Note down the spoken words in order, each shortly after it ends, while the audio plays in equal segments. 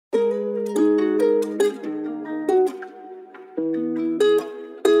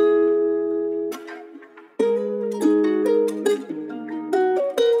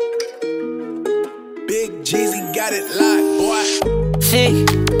Thick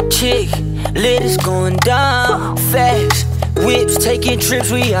chick, lit is going down fast. Whips taking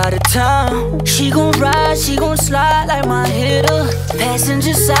trips, we out of town. She gon' ride, she gon' slide like my hitter.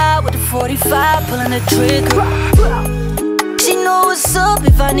 Passenger side with the 45, pulling the trigger. She know what's up,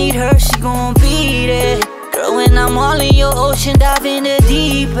 if I need her, she gon' be there. Girl, when I'm all in your ocean, dive in the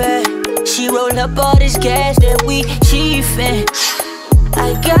deep end. She roll up all this gas that we chiefin'.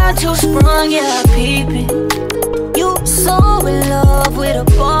 I got you sprung, yeah, I peep it. You so in love with a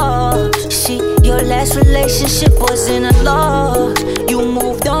boss. See, your last relationship wasn't a loss. You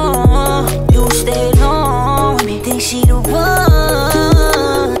moved on, you stayed on with me. Think she the one.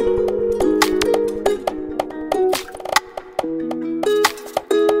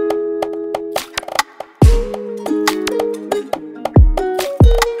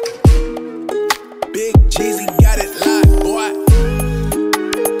 Big Jeezy got it locked, boy.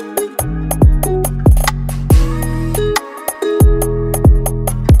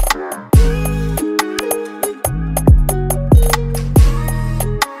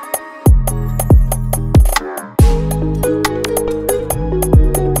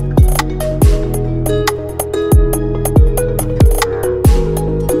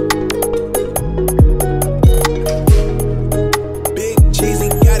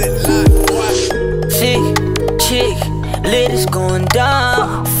 Lit is going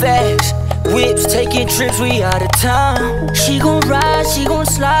down fast. Whips taking trips, we out of town. She gon' ride, she gon'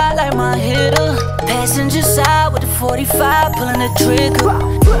 slide like my hitter. Passenger side with the 45, pulling the trigger.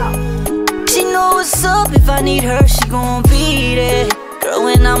 She know what's up, if I need her, she gon' be there. Girl,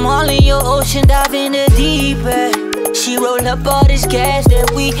 when I'm all in your ocean, dive in the deep end. She roll up all this gas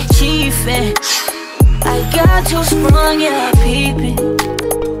that we chiefin'. I got you sprung, yeah, I peep it.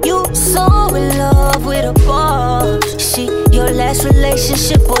 You so in love with a boss. See, your last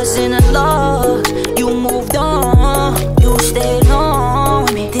relationship wasn't a loss. You moved on, you stayed on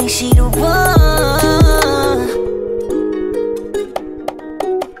with me. Think she the one.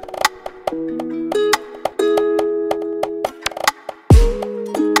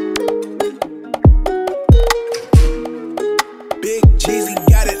 Big Jeezy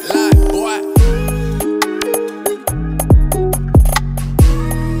got it locked, boy.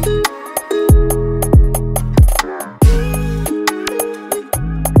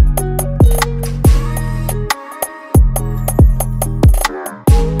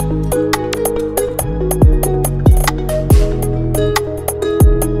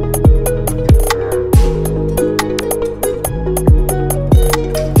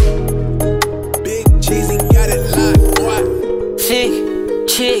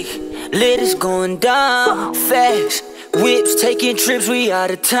 Lit is going down fast. Whips taking trips, we out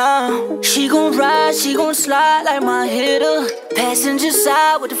of town. She gon' ride, she gon' slide like my hitter. Passenger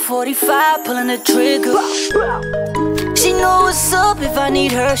side with the 45, pulling the trigger. She know what's up, if I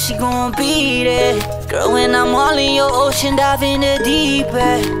need her, she gon' be there. Girl, when I'm all in your ocean, dive in the deep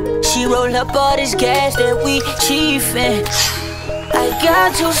end. She roll up all this gas that we chiefin'. I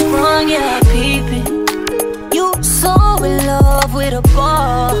got you sprung, yeah, I peep it. You so in love with a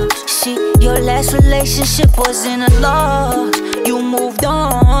boss. See, your last relationship wasn't a loss. You moved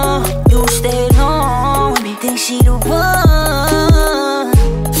on, you stayed on with me. Think she the one.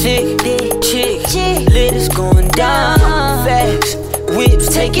 Thick chick, lit is going down fast. Whips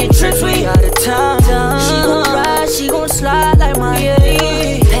taking trips, we out of town. She gon' ride, she gon' slide like my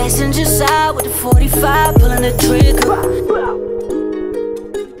Passenger side with the 45, pulling the trigger.